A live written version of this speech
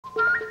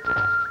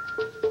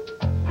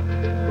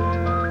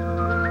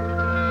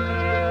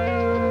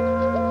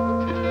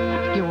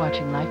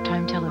watching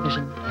Lifetime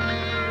Television.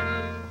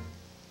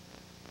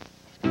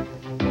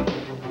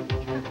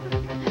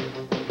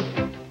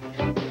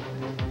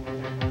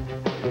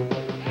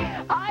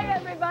 Hi,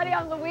 everybody.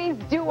 I'm Louise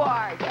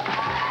Duarte.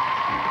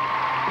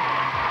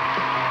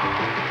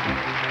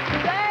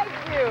 Thank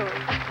you.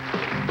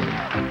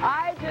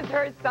 I just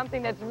heard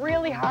something that's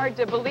really hard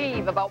to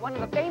believe about one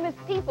of the famous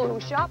people who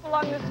shop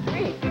along the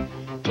street.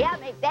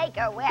 Jimmy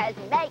Baker wears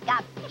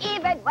makeup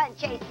even when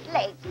she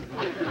sleeps.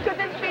 Could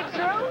this be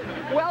true?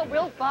 Well,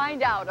 we'll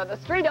find out on the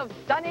street of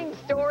stunning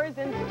stores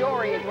and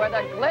stories where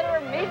the glitter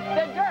meets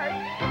the dirt,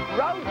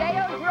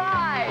 Rodeo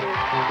Drive.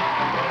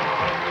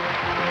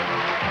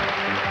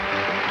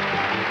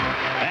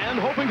 And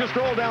hoping to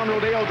stroll down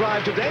Rodeo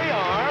Drive today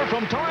are,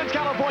 from Torrance,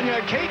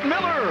 California, Kate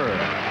Miller.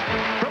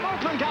 From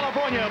Oakland,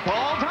 California,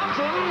 Paul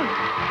Thompson.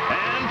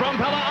 And from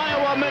Pella,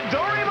 Iowa,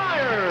 Midori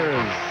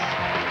Myers.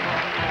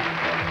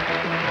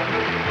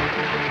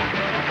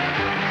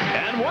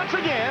 And once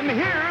again,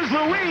 here's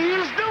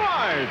Louise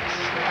Duarte.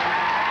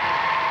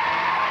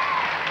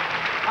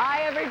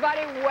 Hi,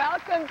 everybody.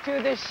 Welcome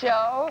to the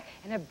show.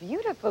 And a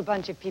beautiful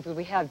bunch of people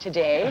we have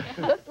today.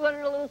 Let's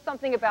learn a little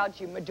something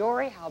about you.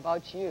 Midori, how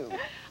about you?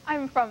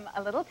 I'm from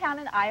a little town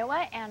in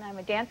Iowa, and I'm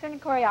a dancer and a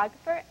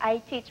choreographer.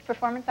 I teach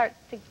performance arts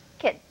to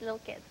kids, little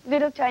kids.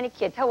 Little tiny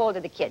kids. How old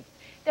are the kids?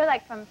 They're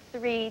like from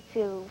 3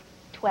 to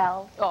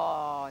 12.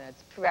 Oh,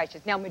 that's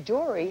precious. Now,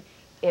 Midori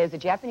is a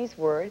Japanese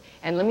word,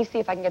 and let me see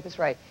if I can get this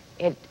right.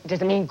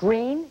 Does it mean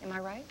green? Am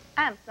I right?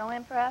 I'm so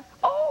impressed.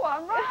 Oh,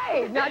 I'm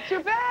right. Not too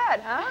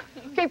bad, huh?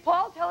 Okay,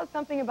 Paul, tell us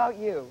something about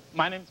you.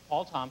 My name's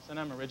Paul Thompson.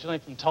 I'm originally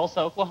from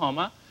Tulsa,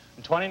 Oklahoma.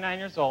 I'm 29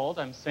 years old.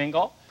 I'm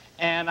single,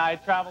 and I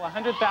travel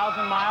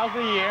 100,000 miles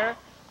a year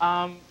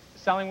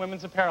selling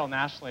women's apparel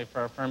nationally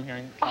for a firm here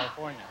in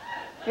California.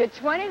 You're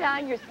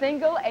 29, you're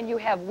single, and you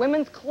have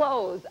women's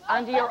clothes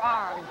under your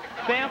arms.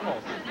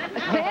 Samples.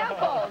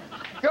 Samples.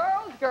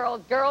 Girls,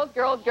 girls, girls,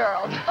 girls,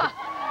 girls.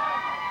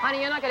 Honey,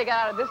 you're not going to get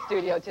out of this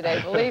studio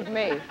today, believe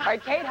me. All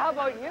right, Kate, how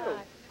about you?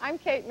 I'm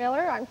Kate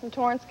Miller. I'm from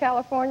Torrance,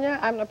 California.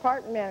 I'm an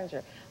apartment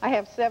manager. I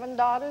have 7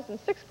 daughters and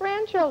 6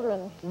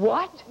 grandchildren.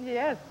 What?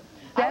 Yes.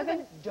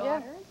 7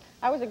 daughters?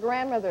 Yeah. I was a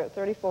grandmother at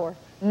 34.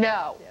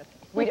 No. Yes.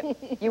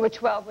 You were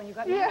 12 when you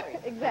got married.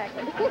 Yeah,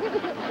 exactly.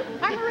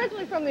 I'm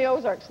originally from the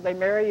Ozarks, so they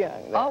marry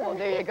young. Oh, well,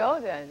 there you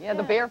go then. Yeah,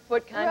 the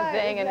barefoot kind of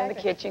thing, exactly. and in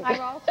the kitchen. I'm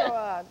also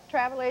a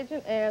travel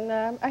agent and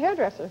a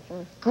hairdresser.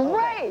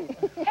 Great.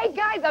 Hey,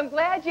 guys, I'm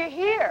glad you're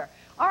here.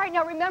 All right,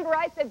 now remember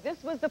I said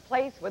this was the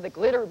place where the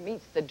glitter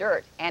meets the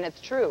dirt, and it's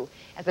true.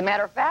 As a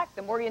matter of fact,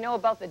 the more you know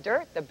about the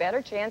dirt, the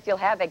better chance you'll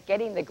have at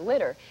getting the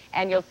glitter.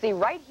 And you'll see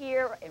right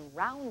here in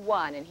round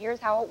 1, and here's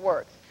how it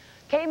works.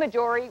 Okay,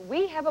 Midori,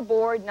 we have a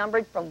board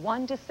numbered from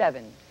 1 to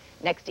 7.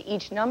 Next to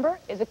each number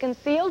is a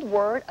concealed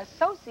word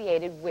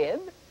associated with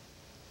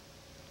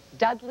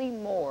Dudley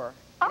Moore,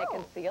 and a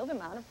concealed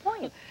amount of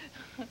points.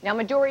 Now,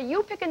 Midori,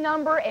 you pick a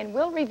number, and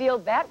we'll reveal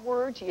that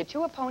word to your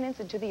 2 opponents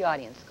and to the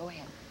audience. Go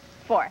ahead.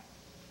 4.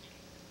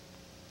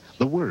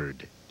 The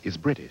word is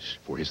British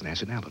for his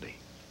nationality.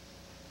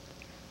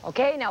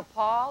 Okay, now,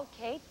 Paul,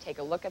 Kate, take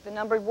a look at the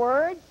numbered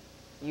word.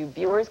 You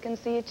viewers can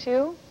see it,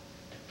 too.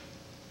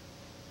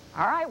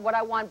 All right, what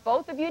I want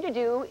both of you to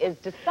do is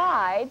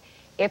decide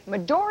if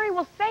Midori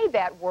will say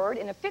that word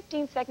in a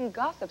 15-second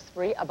gossip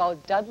spree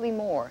about Dudley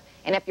Moore.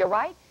 And if you're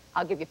right,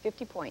 I'll give you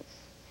 50 points.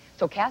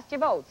 So cast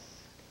your votes.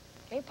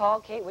 Okay,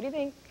 Paul, Kate, what do you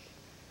think?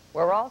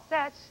 We're all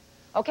set.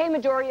 Okay,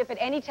 Midori, if at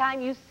any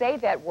time you say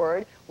that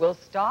word, we'll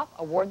stop,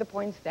 award the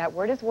points that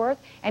word is worth,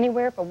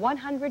 anywhere from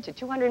 100 to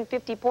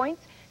 250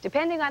 points,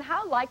 depending on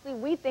how likely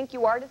we think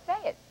you are to say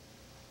it.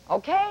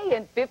 Okay,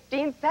 in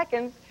 15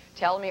 seconds,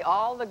 tell me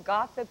all the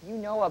gossip you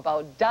know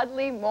about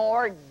Dudley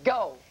Moore.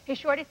 Go. He's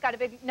short, he's got a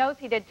big nose.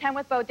 He did 10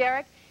 with Bo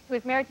Derek. He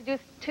was married to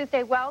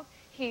Tuesday Wells.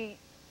 He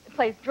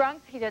plays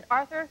drums. He did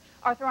Arthur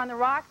on the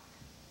Rocks.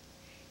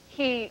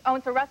 He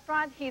owns a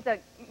restaurant. He's a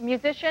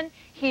musician.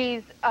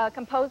 He's a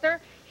composer.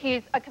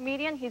 He's a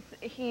comedian.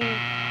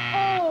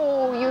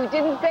 Oh, you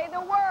didn't say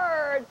the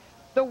word.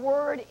 The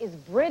word is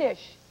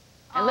British.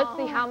 And let's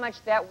see how much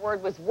that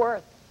word was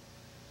worth.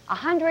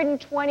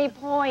 120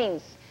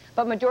 points.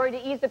 But Midori, to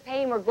ease the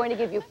pain, we're going to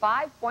give you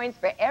 5 points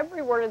for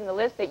every word in the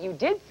list that you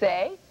did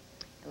say.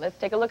 And let's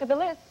take a look at the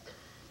list.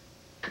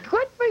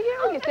 Good for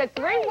you. You said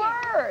 3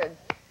 words.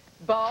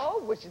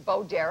 Bo, which is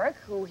Bo Derek,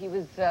 who he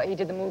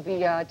did the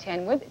movie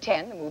 10 with,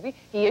 the movie.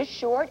 He is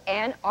short.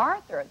 And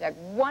Arthur, that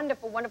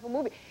wonderful, wonderful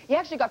movie. He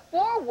actually got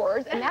 4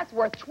 words, and that's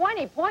worth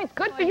 20 points.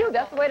 Good for you.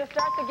 That's the way to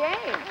start the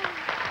game.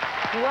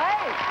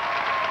 Great.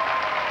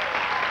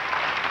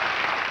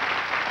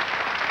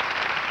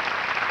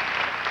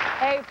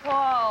 Hey,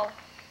 Paul,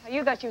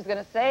 you thought she was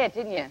going to say it,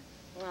 didn't you?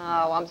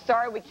 Oh, I'm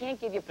sorry, we can't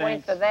give you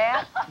points for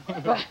that.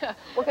 But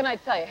what can I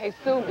tell you? Hey,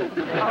 sue me.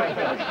 All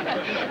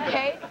right,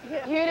 Kate,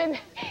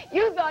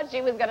 you thought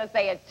she was going to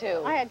say it,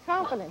 too. I had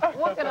confidence.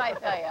 What can I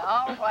tell you?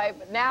 All right,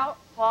 but now,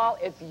 Paul,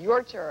 it's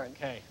your turn.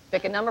 Okay.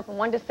 Pick a number from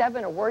 1 to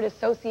 7, a word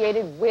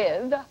associated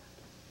with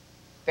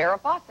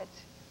Farrah Fawcett.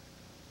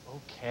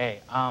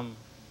 Okay,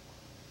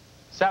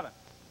 7.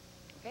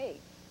 Okay.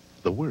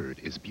 The word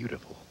is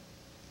beautiful.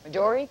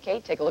 Midori,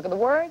 Kate, take a look at the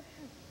word.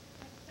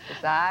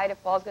 Decide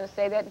if Paul's going to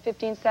say that in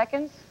 15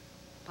 seconds.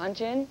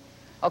 Punch in.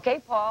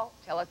 Okay, Paul,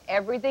 tell us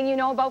everything you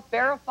know about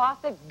Farrah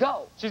Fawcett.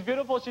 Go. She's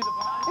beautiful. She's a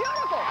blonde.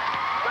 Beautiful.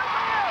 Good for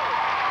you.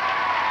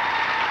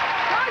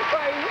 Good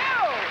for you.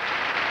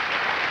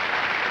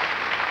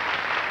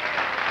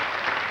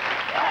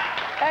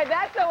 Hey,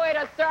 that's the way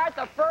to start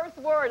the first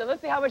word. And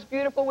let's see how much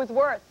beautiful was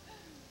worth.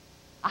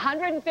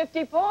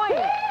 150 points.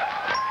 Great.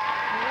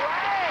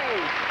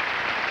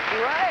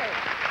 Great.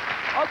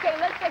 Okay,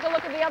 let's take a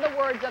look at the other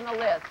words on the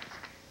list.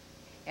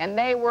 And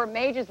they were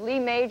Majors, Lee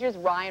Majors,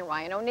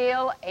 Ryan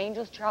O'Neal,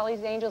 Angels,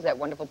 Charlie's Angels, that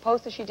wonderful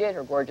poster she did,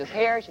 her gorgeous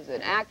hair, she's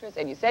an actress,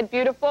 and you said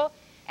beautiful,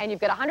 and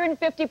you've got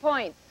 150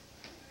 points.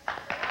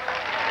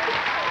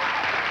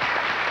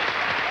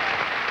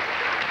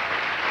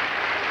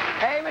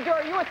 Hey,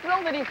 Midori, you were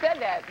thrilled that he said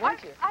that,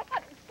 weren't you? I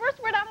thought the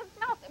first word out of his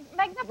mouth,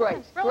 magnificent,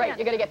 Great, brilliant. great.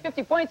 You're going to get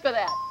 50 points for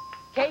that.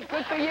 Kate,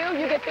 good for you.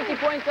 You get 50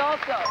 points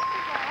also.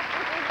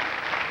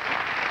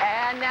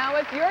 And now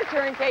it's your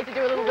turn, Kate, to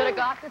do a little bit of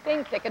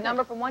gossiping. Pick a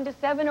number from 1 to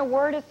 7, a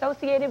word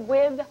associated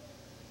with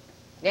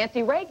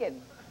Nancy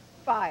Reagan.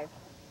 5.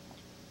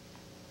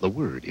 The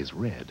word is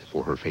red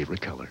for her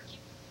favorite color.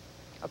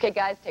 Okay,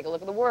 guys, take a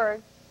look at the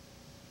word.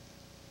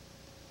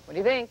 What do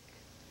you think?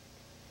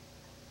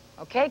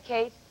 Okay,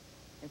 Kate,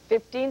 in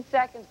 15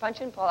 seconds, punch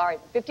in, Paul. All right,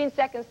 15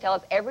 seconds, tell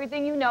us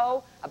everything you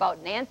know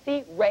about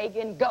Nancy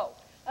Reagan. Go.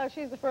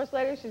 She's the first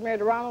lady. She's married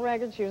to Ronald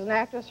Reagan. She was an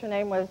actress. Her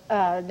name was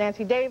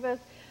Nancy Davis.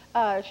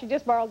 She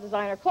just borrowed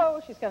designer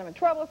clothes. She's kind of in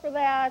trouble for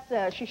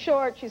that. She's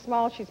short, she's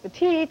small, she's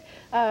petite.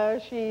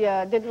 She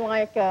didn't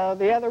like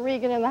the other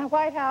Reagan in the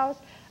White House.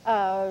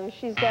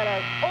 She's got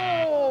a...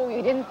 Oh,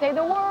 you didn't say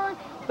the word.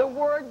 The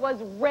word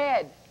was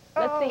red.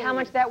 Let's see how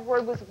much that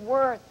word was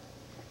worth.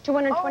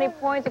 220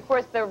 points, of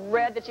course, the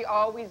red that she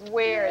always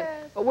wears.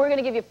 Yes. But we're going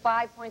to give you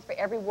 5 points for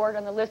every word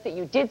on the list that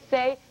you did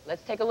say.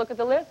 Let's take a look at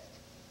the list.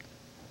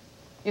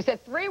 You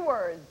said 3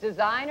 words.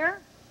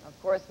 Designer. Of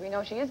course, we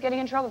know she is getting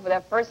in trouble for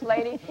that, First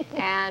Lady,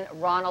 and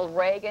Ronald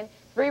Reagan.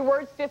 3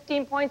 words,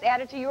 15 points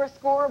added to your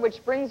score,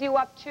 which brings you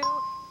up to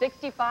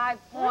 65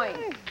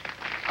 points.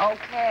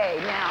 Okay,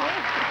 now.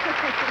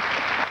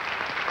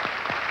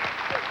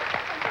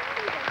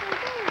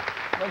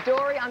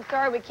 Midori, I'm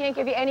sorry, we can't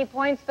give you any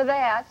points for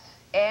that.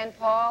 And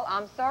Paul,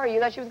 I'm sorry, you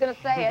thought she was going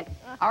to say it.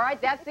 All right,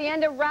 that's the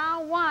end of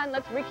round 1.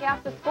 Let's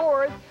recap the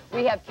scores.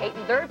 We have Kate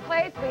in 3rd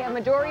place, we have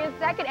Midori in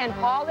 2nd, and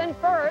Paul in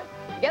 1st.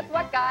 Guess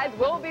what, guys?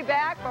 We'll be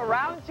back for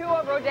round 2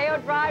 of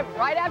Rodeo Drive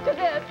right after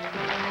this.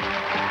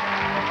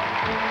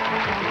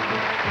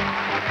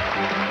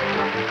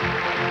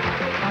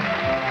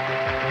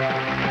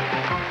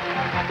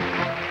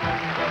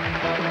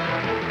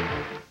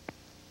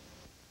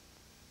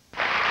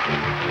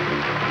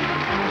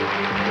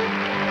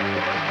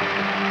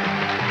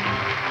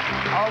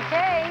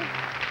 Okay,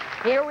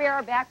 here we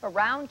are back for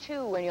round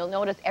 2, and you'll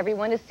notice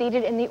everyone is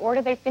seated in the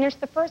order they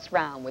finished the first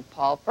round, with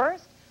Paul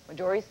first,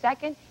 Midori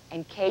second,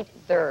 and Kate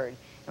third.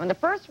 Now, in the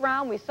first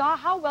round, we saw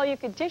how well you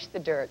could dish the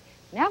dirt.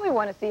 Now we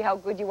want to see how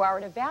good you are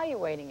at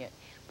evaluating it.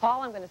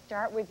 Paul, I'm going to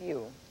start with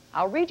you.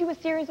 I'll read you a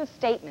series of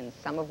statements,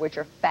 some of which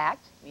are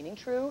fact, meaning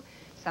true,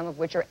 some of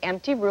which are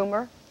empty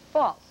rumor,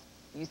 false.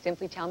 You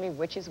simply tell me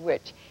which is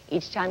which.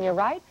 Each time you're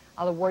right,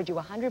 I'll award you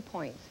 100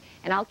 points.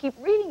 And I'll keep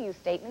reading you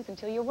statements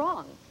until you're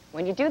wrong.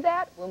 When you do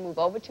that, we'll move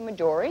over to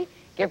Midori,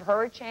 give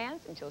her a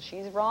chance until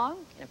she's wrong.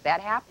 And if that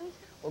happens,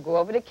 we'll go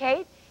over to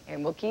Kate,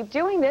 and we'll keep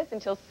doing this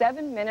until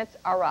 7 minutes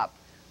are up.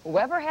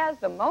 Whoever has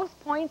the most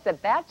points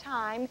at that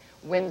time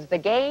wins the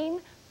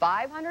game,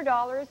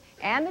 $500,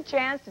 and the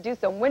chance to do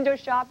some window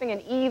shopping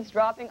and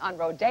eavesdropping on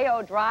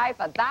Rodeo Drive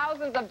for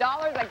thousands of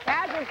dollars of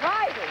cash and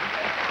prizes.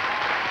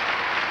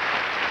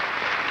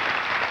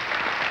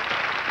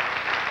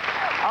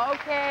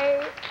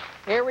 Okay,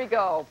 here we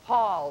go.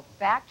 Paul,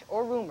 fact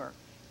or rumor?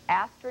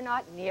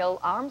 Astronaut Neil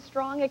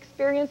Armstrong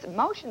experienced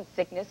motion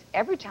sickness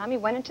every time he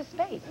went into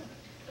space.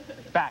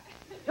 Fact.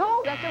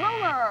 No, that's a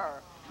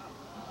rumor.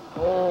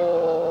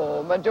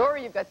 Oh,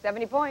 Midori, you've got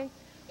 70 points.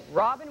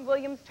 Robin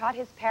Williams taught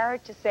his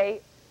parrot to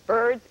say,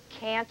 birds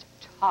can't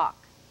talk.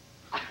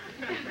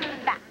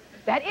 Fact.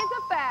 That is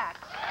a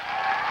fact.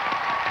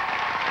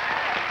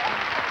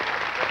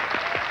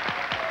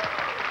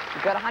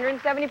 You've got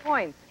 170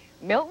 points.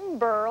 Milton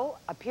Berle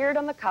appeared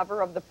on the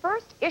cover of the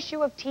first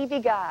issue of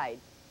TV Guide.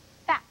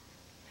 Fact.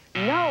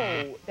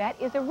 No,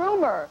 that is a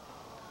rumor.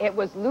 It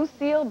was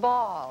Lucille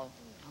Ball.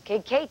 Okay,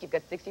 Kate, you've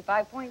got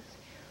 65 points.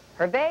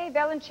 Hervé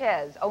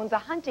Valenchez owns a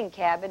hunting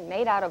cabin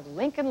made out of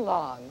Lincoln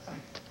logs.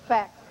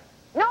 Fact.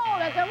 No,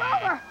 that's a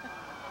rumor.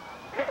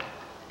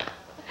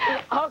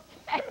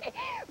 Okay.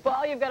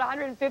 Paul, you've got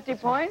 150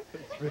 points.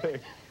 That's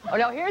big. Oh,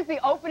 no, here's the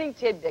opening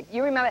tidbit.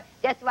 You remember,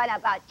 This one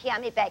about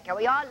Tammy Baker.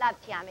 We all love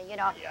Tammy, you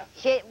know.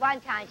 Yeah. One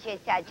time she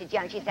said to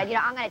Jim, she said, you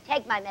know, I'm going to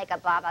take my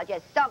makeup off. I'll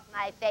just soak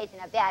my face in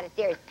a vat of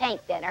serious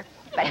paint thinner.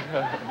 But,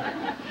 all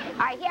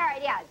right, here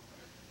it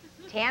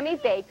is. Tammy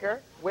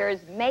Baker wears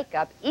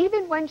makeup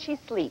even when she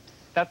sleeps.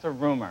 That's a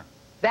rumor.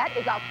 That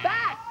is a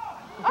fact.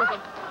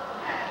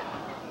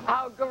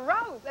 Oh,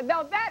 gross.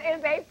 No, that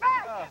is a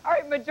fact. All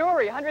right,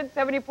 Majori,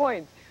 170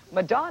 points.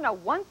 Madonna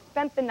once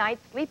spent the night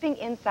sleeping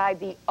inside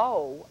the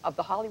O of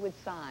the Hollywood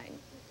sign.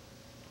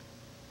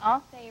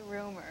 I'll say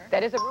rumor.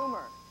 That is a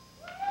rumor.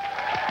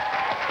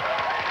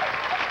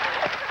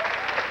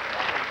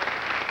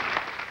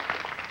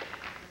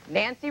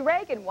 Nancy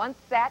Reagan once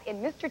sat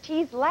in Mr.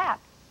 T's lap.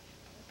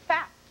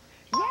 Fact.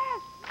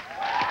 Yes.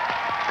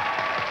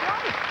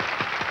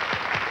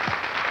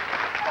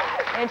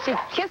 Right. And she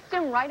kissed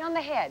him right on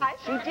the head.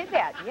 She did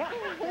that, yeah.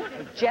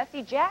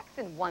 Jesse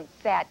Jackson once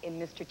sat in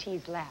Mr.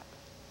 T's lap.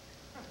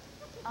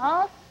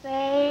 I'll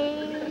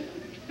say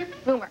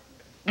rumor.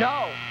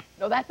 No,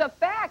 that's a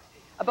fact.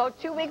 About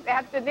 2 weeks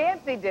after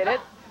Nancy did it,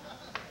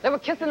 they were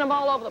kissing him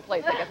all over the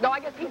place, I guess. No, I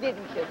guess he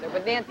didn't kiss her,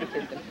 but Nancy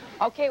kissed him.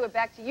 Okay, we're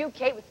back to you,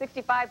 Kate, with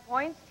 65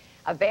 points.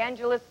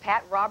 Evangelist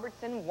Pat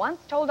Robertson once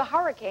told a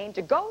hurricane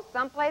to go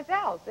someplace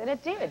else, and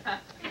it did.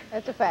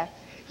 That's a fact.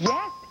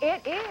 Yes,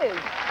 it is.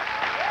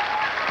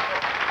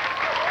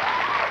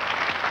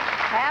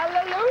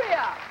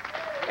 Hallelujah.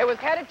 It was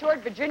headed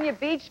toward Virginia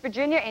Beach,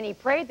 Virginia, and he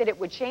prayed that it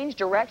would change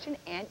direction,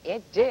 and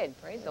it did.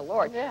 Praise the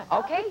Lord. Yeah.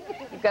 Okay,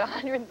 you've got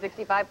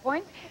 165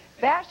 points.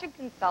 Fashion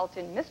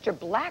consultant Mr.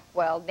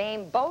 Blackwell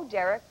named Bo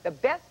Derek the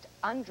best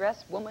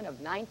undressed woman of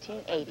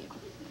 1980.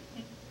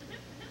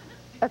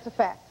 That's a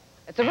fact.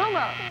 It's a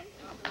rumor.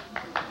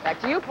 Back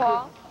to you,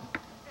 Paul.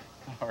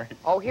 All right.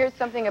 Oh, here's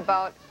something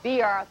about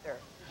B. Arthur.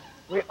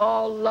 We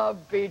all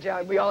love B.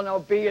 We all know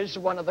B is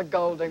one of the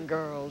Golden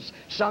Girls.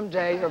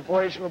 Someday her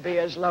voice will be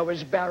as low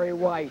as Barry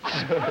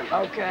White's.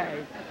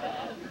 Okay.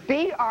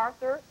 B.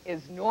 Arthur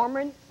is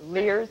Norman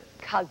Lear's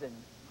cousin.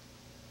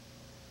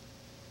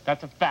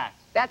 That's a fact.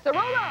 That's a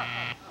rumor.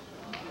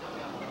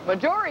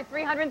 Majori,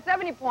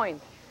 370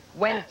 points.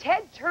 When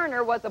Ted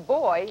Turner was a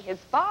boy, his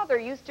father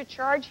used to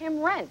charge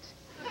him rent.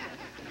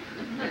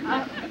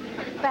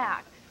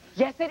 Fact.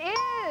 Yes, it is.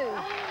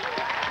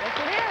 Yes,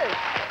 it is.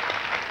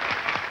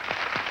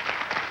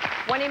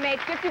 When he made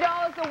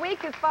 $50 a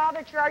week, his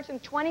father charged him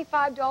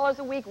 $25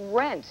 a week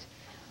rent.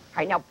 All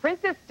right, now,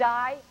 Princess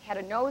Di had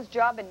a nose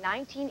job in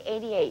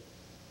 1988.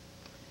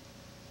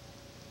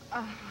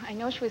 I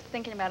know she was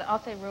thinking about it.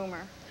 I'll say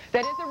rumor.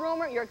 That is a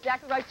rumor. You're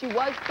exactly right. She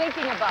was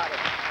thinking about it.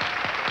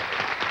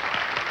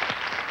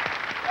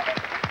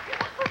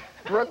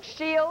 Brooke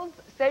Shields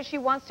says she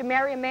wants to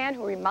marry a man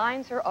who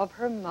reminds her of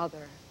her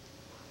mother.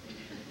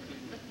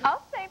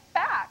 I'll say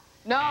fact.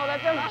 No,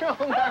 that's a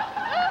rumor.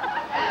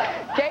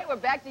 Kate, we're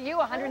back to you,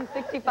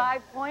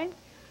 165 points.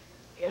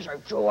 Here's our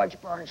George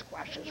Burns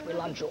questions. We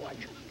love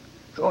George.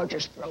 George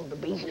is thrilled to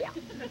be here.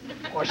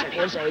 Of course, at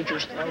his age,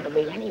 he's thrilled to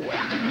be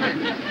anywhere.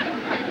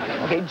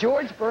 Okay,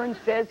 George Burns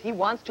says he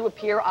wants to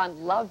appear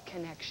on Love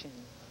Connection.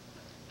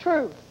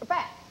 True. A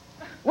fact.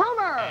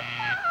 Rumor!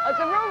 That's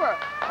a rumor.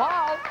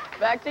 Paul,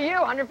 back to you,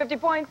 150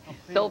 points.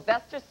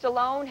 Sylvester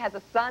Stallone has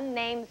a son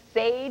named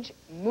Sage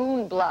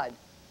Moonblood.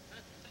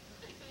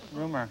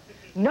 Rumor.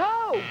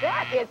 No,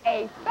 that is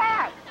a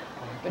fact.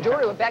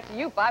 Majori, we're back to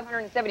you,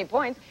 570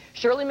 points.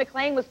 Shirley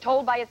MacLaine was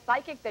told by a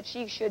psychic that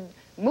she should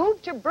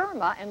move to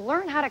Burma and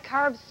learn how to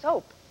carve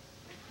soap.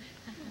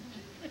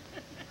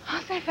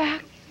 I'll say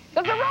fact.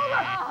 That's a rumor.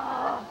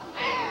 Oh.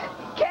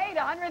 Kate,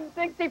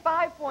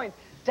 165 points.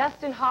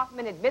 Dustin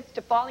Hoffman admits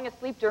to falling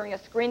asleep during a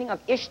screening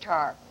of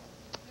Ishtar.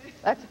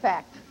 That's a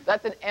fact.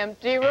 That's an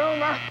empty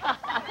rumor.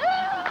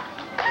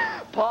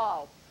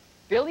 Paul,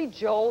 Billy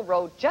Joel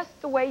wrote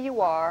Just the Way You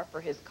Are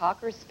for his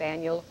Cocker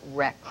Spaniel,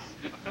 Rex.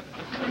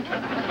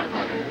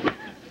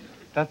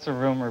 That's a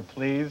rumor,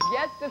 please.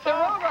 Yes, it's a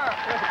rumor.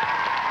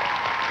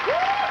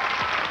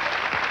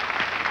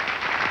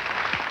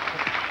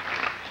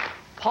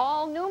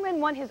 Paul Newman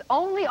won his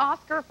only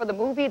Oscar for the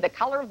movie The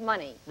Color of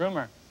Money.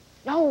 Rumor.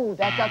 No,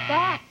 that's a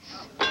fact.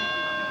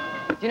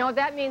 Do you know what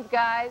that means,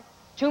 guys?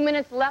 2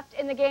 minutes left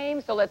in the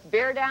game, so let's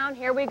bear down.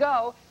 Here we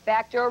go.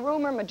 Fact or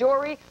rumor,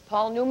 Majori,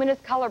 Paul Newman is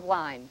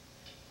colorblind.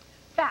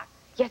 Fact.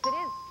 Yes, it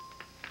is.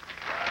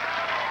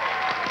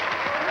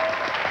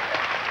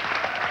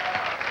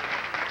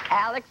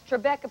 Alex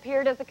Trebek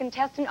appeared as a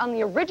contestant on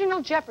the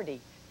original Jeopardy.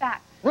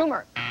 Fact.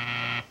 Rumor.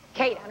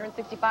 Kate,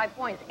 165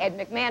 points. Ed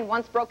McMahon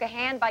once broke a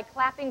hand by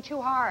clapping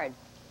too hard.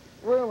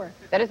 Rumor.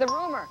 That is a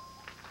rumor.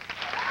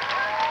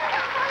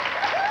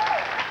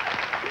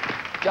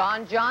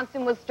 Don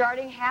Johnson was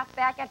starting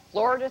halfback at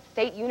Florida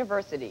State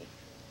University.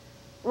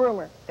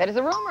 Rumor. That is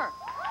a rumor.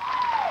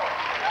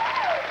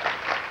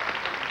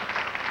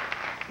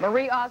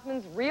 Marie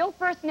Osmond's real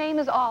first name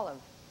is Olive.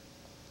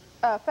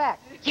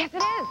 Fact. Yes, it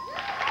is.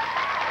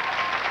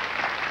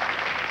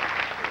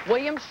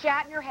 William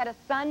Shatner had a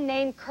son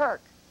named Kirk.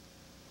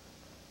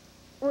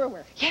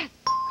 Rumor. Yes.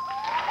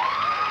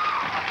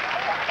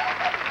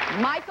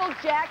 Michael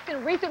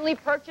Jackson recently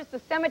purchased the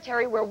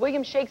cemetery where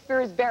William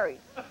Shakespeare is buried.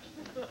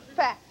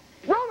 Fact.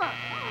 Rumor.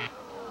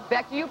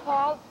 Back to you,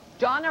 Paul.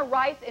 Donna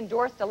Rice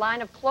endorsed a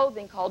line of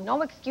clothing called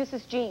No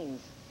Excuses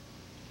Jeans.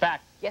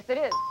 Fact. Yes, it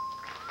is.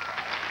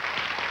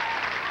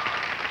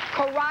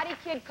 Karate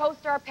Kid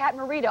co-star Pat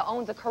Morita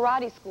owns a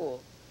karate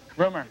school.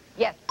 Rumor.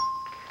 Yes.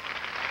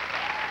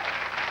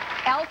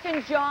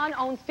 Elton John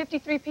owns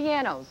 53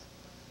 pianos.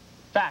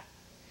 Fact.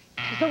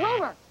 It's a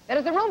rumor. That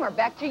is a rumor.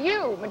 Back to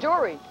you,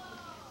 Midori.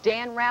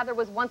 Dan Rather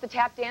was once a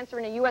tap dancer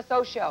in a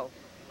USO show.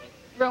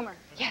 Rumor.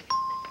 Yes.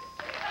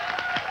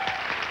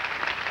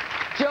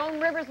 Joan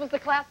Rivers was the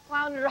class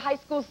clown at her high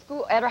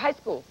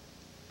school.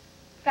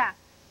 Fact.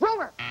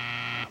 Rumor.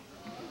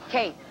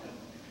 Kate.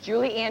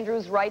 Julie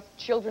Andrews writes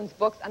children's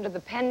books under the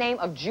pen name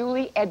of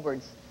Julie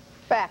Edwards.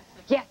 Fact.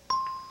 Yes.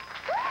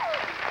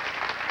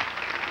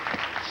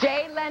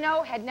 Jay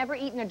Leno had never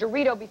eaten a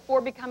Dorito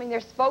before becoming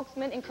their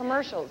spokesman in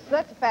commercials.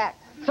 That's a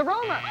fact. It's a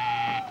rumor.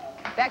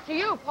 Back to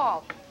you,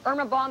 Paul.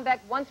 Irma Bombeck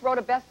once wrote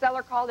a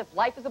bestseller called If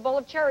Life is a Bowl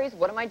of Cherries,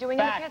 What Am I Doing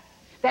Fact. in the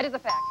Pits? That is a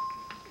fact.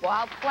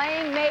 While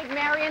playing Maid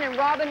Marian and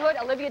Robin Hood,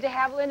 Olivia de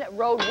Havilland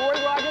rode Roy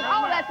Rogers.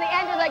 Oh, that's the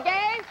end of the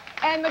game.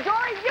 And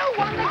Midori, you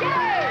won the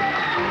game.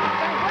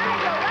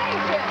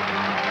 Congratulations.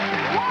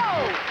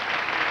 Whoa.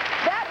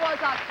 That was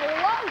a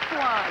close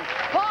one.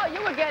 Paul,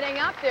 you were getting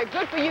up there.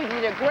 Good for you. You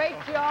did a great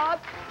job.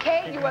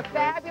 Kate, you were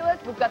fabulous.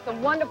 We've got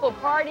some wonderful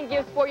party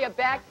gifts for you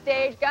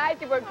backstage. Guys,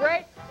 you were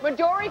great.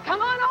 Midori,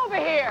 come on over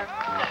here.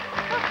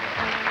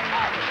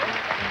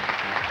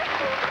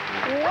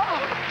 Whoa.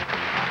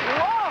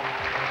 Whoa.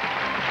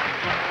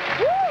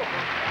 Woo.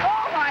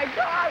 Oh, my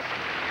gosh.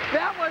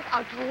 That was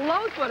a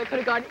close one. It could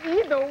have gone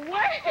either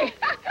way.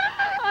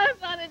 I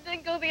thought it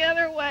did go the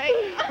other way.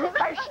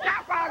 I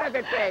snap out of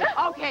it, Kate.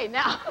 Okay,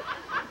 now,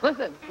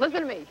 listen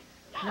to me.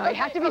 Now, you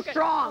have to be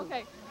strong.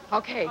 Okay.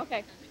 Okay.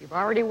 Okay. You've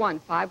already won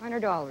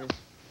 $500.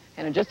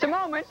 And in just a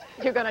moment,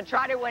 you're going to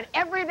try to win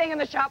everything in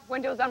the shop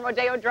windows on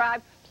Rodeo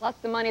Drive, plus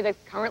the money that's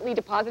currently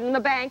deposited in the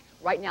bank.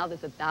 Right now,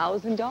 there's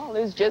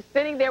 $1,000 just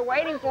sitting there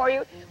waiting for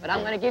you. But I'm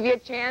going to give you a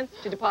chance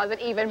to deposit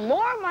even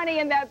more money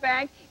in that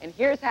bank. And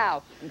here's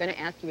how. I'm going to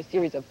ask you a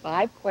series of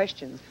 5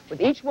 questions.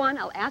 With each one,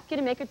 I'll ask you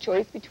to make a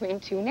choice between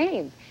 2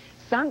 names.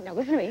 Now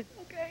listen to me.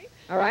 Okay.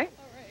 All right?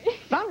 All right.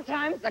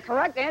 Sometimes the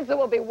correct answer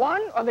will be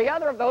one or the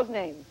other of those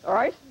names. All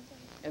right?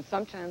 And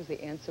sometimes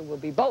the answer will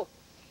be both.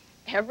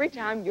 Every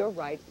time you're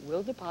right,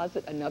 we'll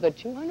deposit another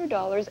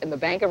 $200 in the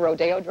bank of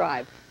Rodeo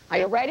Drive. Are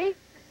you ready?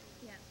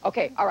 Yeah.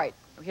 Okay, all right.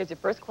 Here's your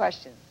first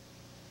question.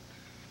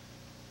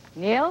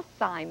 Neil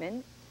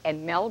Simon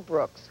and Mel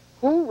Brooks,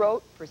 who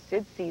wrote for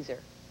Sid Caesar?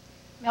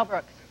 Mel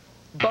Brooks.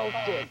 Both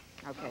did.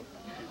 Okay.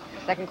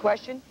 Second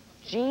question.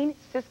 Gene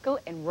Siskel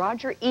and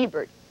Roger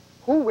Ebert,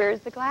 who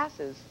wears the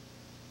glasses?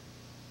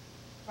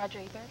 Roger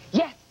Ebert.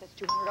 Yes, that's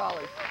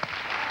 $200.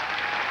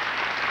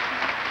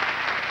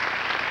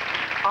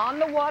 On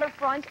the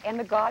Waterfront and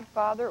The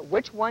Godfather,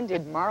 which one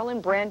did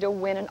Marlon Brando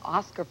win an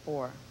Oscar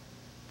for?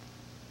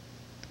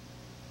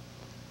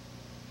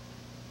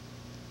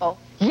 Oh.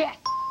 Yes,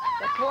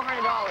 that's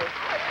 $400.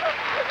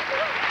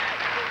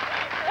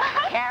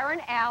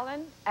 Karen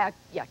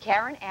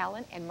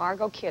Allen and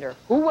Margot Kidder,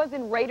 who was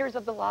in Raiders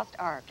of the Lost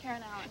Ark?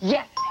 Karen Allen.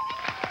 Yes,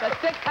 that's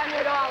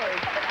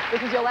 $600.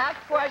 This is your last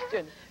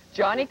question.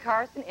 Johnny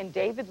Carson and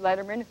David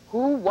Letterman,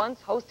 who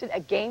once hosted a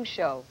game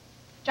show?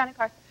 Johnny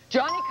Carson.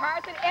 Johnny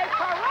Carson is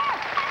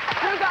correct.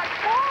 You got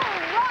 4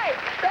 right.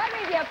 That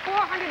means you have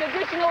 $400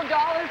 additional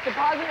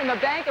deposited in the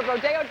bank of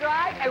Rodeo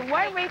Drive. And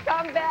when we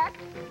come back,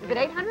 is it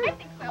 800? I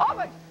think so. Oh,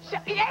 but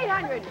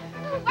 800.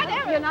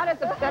 Whatever. You're not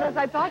as upset as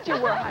I thought you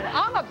were, honey.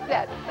 I'm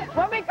upset.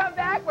 When we come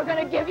back, we're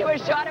going to give you a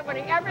shot at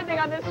winning everything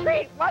on the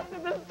street, plus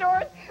in the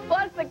stores,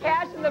 plus the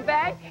cash in the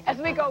bank, as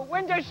we go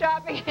window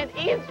shopping and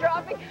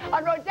eavesdropping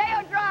on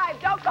Rodeo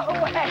Drive. Don't go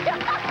away.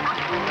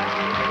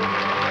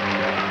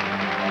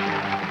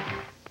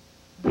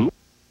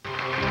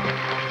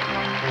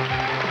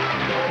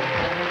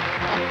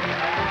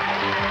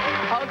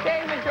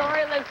 Okay,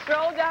 Midori, let's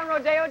stroll down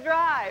Rodeo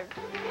Drive.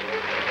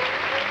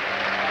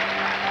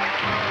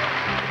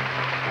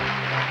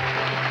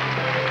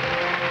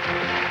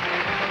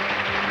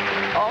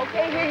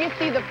 Okay, here you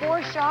see the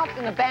 4 shops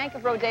in the bank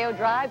of Rodeo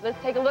Drive.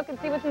 Let's take a look and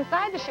see what's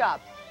inside the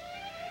shops.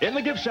 In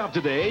the gift shop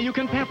today, you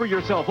can pamper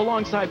yourself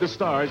alongside the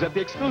stars at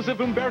the exclusive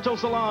Umberto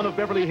Salon of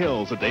Beverly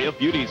Hills. A day of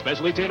beauty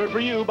specially tailored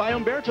for you by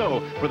Umberto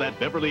for that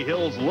Beverly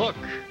Hills look.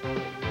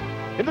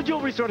 In the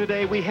jewelry store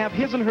today, we have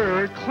his and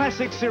her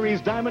Classic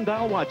Series Diamond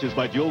Dial watches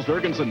by Jules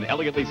Jurgensen,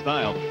 elegantly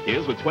styled.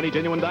 His with 20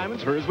 genuine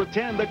diamonds, hers with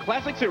 10, the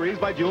Classic Series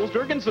by Jules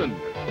Jurgensen.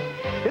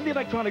 In the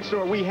electronics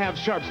store, we have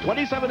Sharp's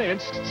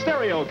 27-inch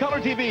stereo color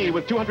TV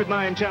with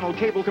 209-channel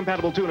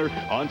cable-compatible tuner,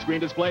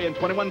 on-screen display, and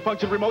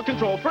 21-function remote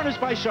control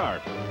furnished by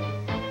Sharp.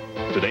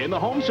 Today in the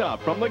home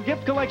shop, from the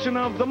gift collection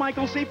of the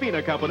Michael C.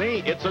 Fina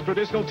Company, it's a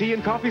traditional tea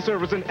and coffee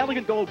service, an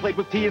elegant gold plate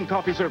with tea and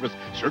coffee service,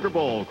 sugar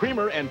bowl,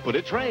 creamer, and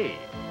put-it tray.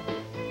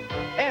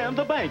 And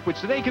the bank, which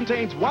today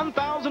contains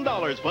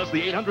 $1,000 plus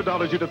the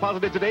 $800 you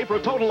deposited today for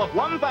a total of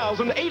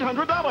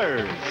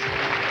 $1,800.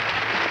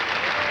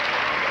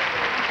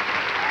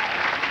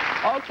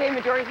 Okay,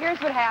 Midori, here's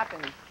what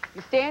happens.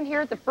 You stand here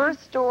at the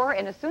first store,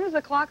 and as soon as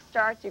the clock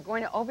starts, you're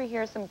going to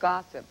overhear some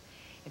gossip.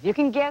 If you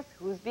can guess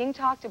who's being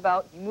talked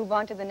about, you move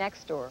on to the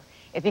next store.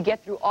 If you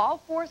get through all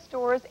 4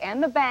 stores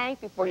and the bank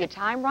before your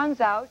time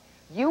runs out,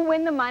 you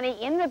win the money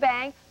in the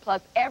bank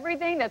plus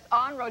everything that's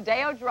on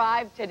Rodeo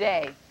Drive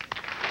today.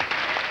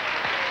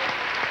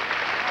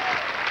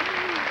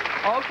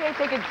 Okay,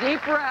 take a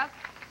deep breath.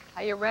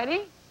 Are you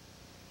ready?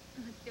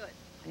 Let's do it.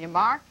 On your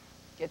mark,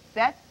 get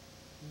set,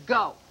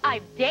 go.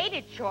 I've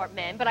dated short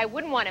men, but I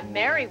wouldn't want to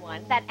marry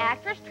one. That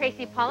actress,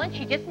 Tracy Pollan,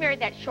 she just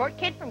married that short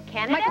kid from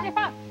Canada. Michael J.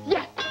 Fox.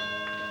 Yes.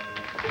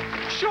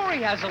 Sure,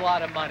 he has a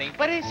lot of money,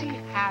 but is he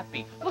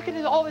happy? Look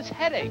at all his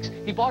headaches.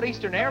 He bought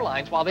Eastern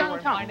Airlines while they were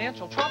in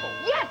financial trouble.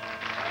 Yes!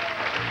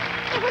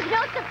 It was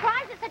no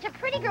surprise that such a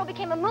pretty girl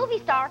became a movie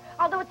star,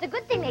 although it's a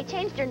good thing they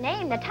changed her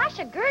name.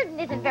 Natasha Gurdon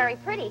isn't very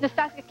pretty.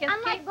 Nastasia Kinski.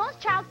 Unlike most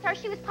child stars,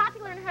 she was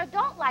popular in her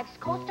adult life,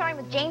 co-starring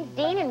with James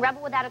Dean in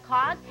Rebel Without a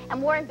Cause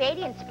and Warren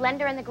Beatty in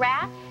Splendor in the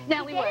Grass.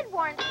 Natalie Wood.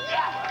 Warren.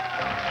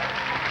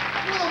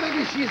 Well,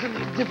 maybe she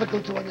isn't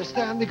difficult to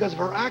understand because of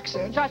her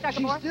accent. Josh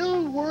She's Ackermore?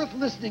 still worth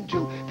listening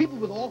to. People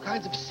with all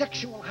kinds of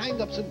sexual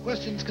hang-ups and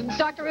questions can...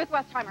 Dr. Ruth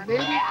Westheimer.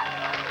 Maybe...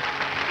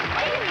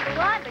 She may be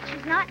blonde, but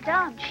she's not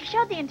dumb. She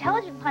showed the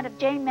intelligent side of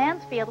Jane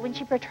Mansfield when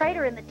she portrayed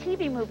her in the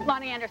TV movie.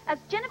 Lonnie Anderson. As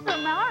Jennifer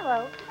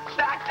Marlowe.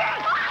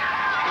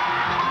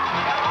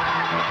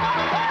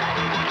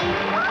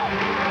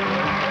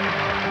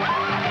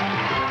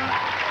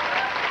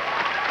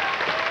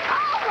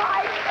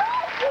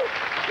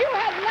 You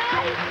have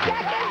 9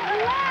 seconds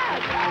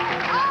left.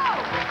 Oh,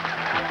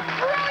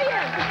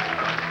 brilliant.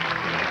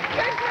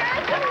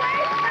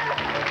 Congratulations.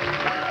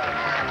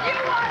 You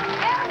won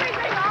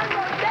everything on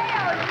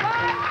Rodeo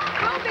Drive.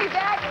 We'll be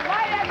back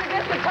right after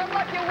this to tell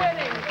what you're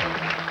winning.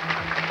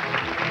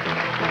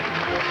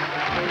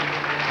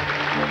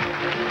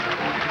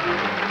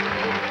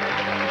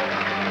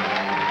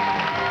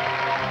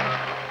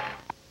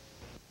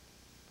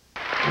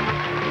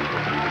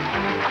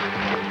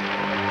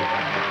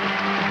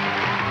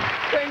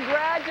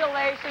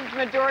 Congratulations,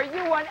 Midori.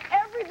 You won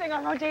everything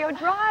on Rodeo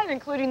Drive,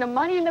 including the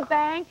money in the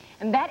bank,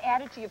 and that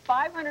added to your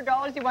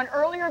 $500 you won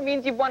earlier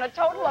means you've won a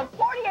total of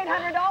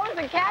 $4,800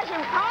 in cash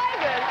and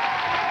prizes.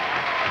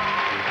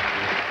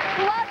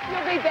 Plus,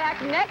 you'll be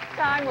back next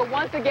time where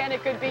once again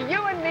it could be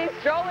you and me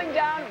strolling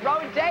down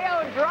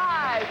Rodeo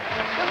Drive.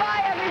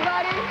 Goodbye,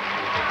 everybody.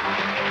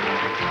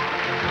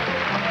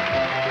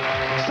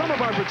 Some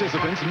of our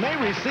participants may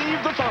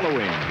receive the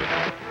following.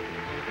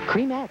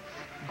 Creamettes.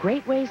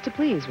 Great ways to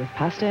please with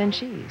pasta and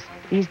cheese.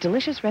 These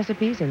delicious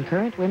recipes in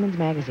current women's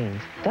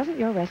magazines. Doesn't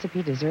your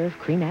recipe deserve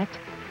creamette?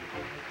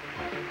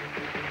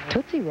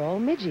 Tootsie Roll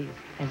Midgies.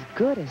 As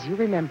good as you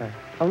remember.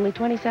 Only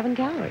 27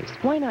 calories.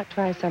 Why not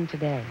try some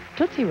today?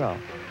 Tootsie Roll.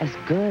 As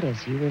good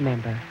as you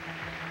remember.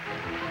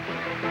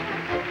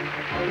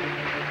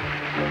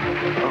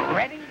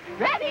 Ready?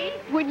 Ready?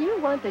 When you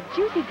want the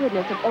juicy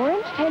goodness of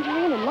orange,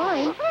 tangerine, and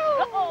lime,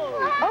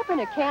 open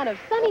a can of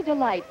Sunny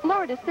Delight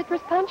Florida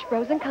Citrus Punch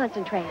Frozen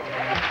Concentrate.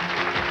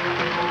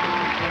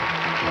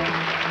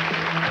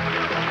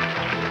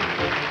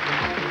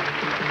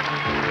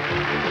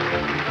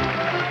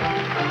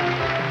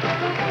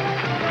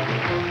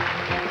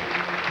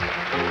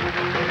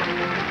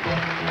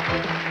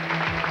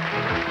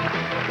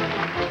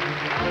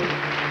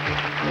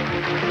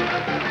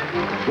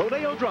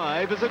 Rodeo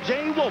Drive is a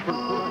J.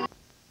 Wolford.